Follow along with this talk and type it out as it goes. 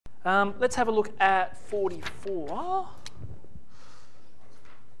Let's have a look at 44.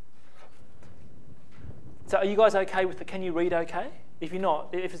 So are you guys okay with the, can you read okay? If you're not,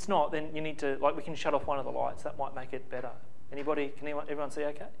 if it's not, then you need to, like, we can shut off one of the lights. That might make it better. Anybody, can everyone see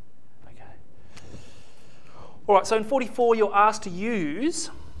okay? Okay. All right, so in 44, you're asked to use,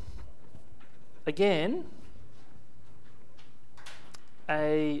 again,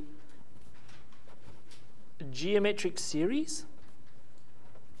 a geometric series.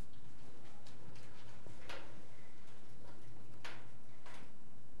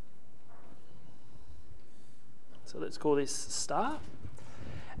 So let's call this star.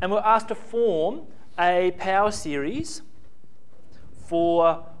 And we're asked to form a power series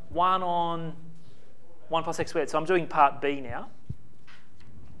for 1 on 1 plus x squared. So I'm doing part B now.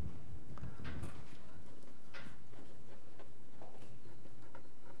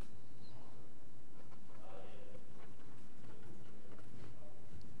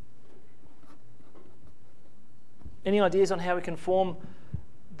 Any ideas on how we can form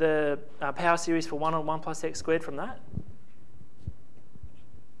the power series for 1 on 1 plus x squared from that?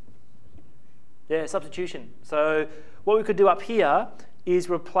 Yeah, substitution. So what we could do up here is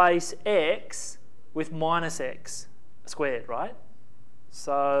replace x with minus x squared, right?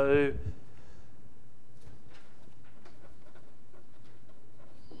 So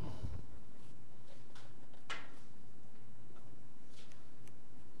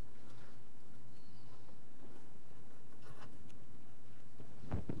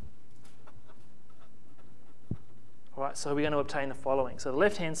right, so we're going to obtain the following. So the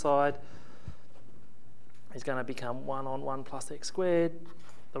left-hand side is going to become 1 on 1 plus x squared.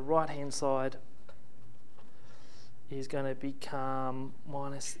 The right-hand side is going to become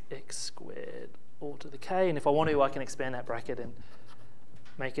minus x squared all to the k. And if I want to, I can expand that bracket and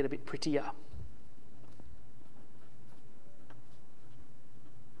make it a bit prettier.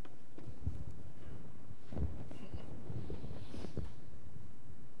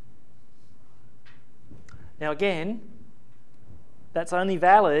 Now again, that's only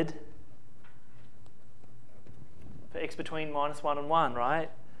valid for x between minus 1 and 1,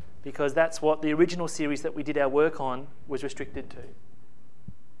 right? Because that's what the original series that we did our work on was restricted to.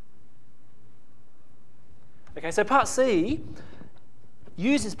 Okay, so part C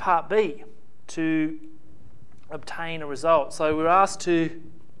uses part B to obtain a result. So we're asked to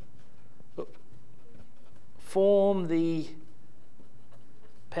form the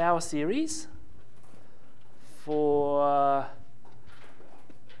power series for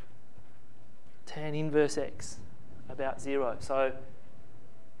tan inverse x about 0. So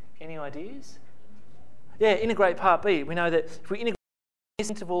any ideas? Yeah, integrate part B. We know that if we integrate this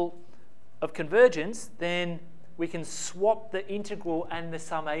interval of convergence, then we can swap the integral and the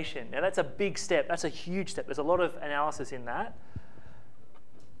summation. Now that's a big step. That's a huge step. There's a lot of analysis in that.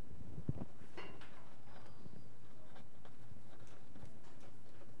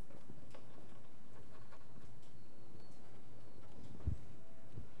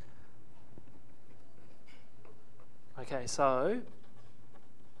 Okay, so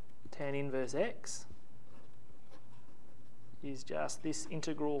tan inverse x is just this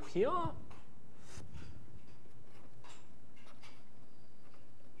integral here.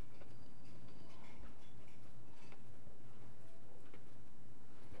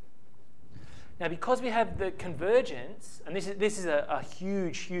 Now, because we have the convergence, and this is a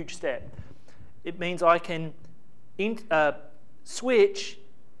huge, huge step, it means I can switch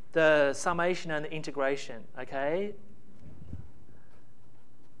the summation and the integration, okay?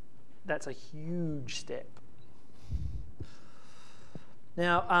 That's a huge step.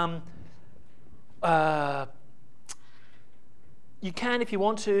 Now, you can, if you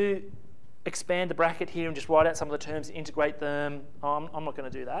want to, expand the bracket here and just write out some of the terms, integrate them. I'm not going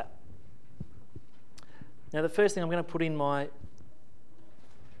to do that. Now, the first thing I'm going to put in my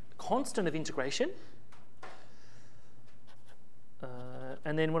constant of integration.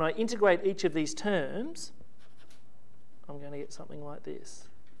 And then when I integrate each of these terms, I'm going to get something like this.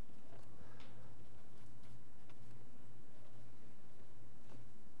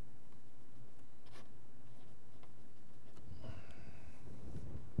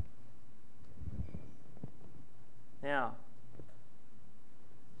 Now,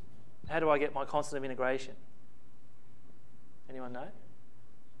 how do I get my constant of integration? Anyone know?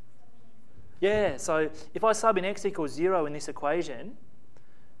 Yeah, so if I sub in x equals 0 in this equation,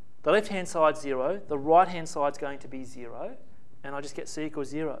 the left-hand side's 0, the right-hand side's going to be 0, and I just get c equals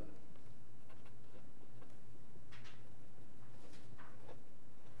 0.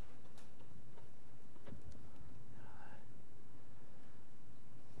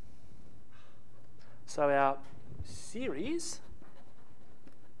 So our series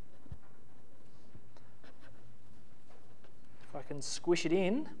can squish it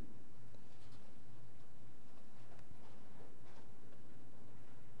in,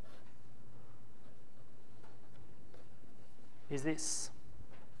 is this.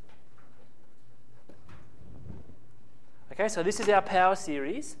 Okay, so this is our power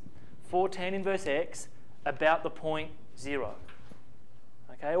series for tan inverse x about the point 0.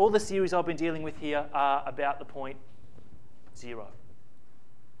 Okay, all the series I've been dealing with here are about the point 0.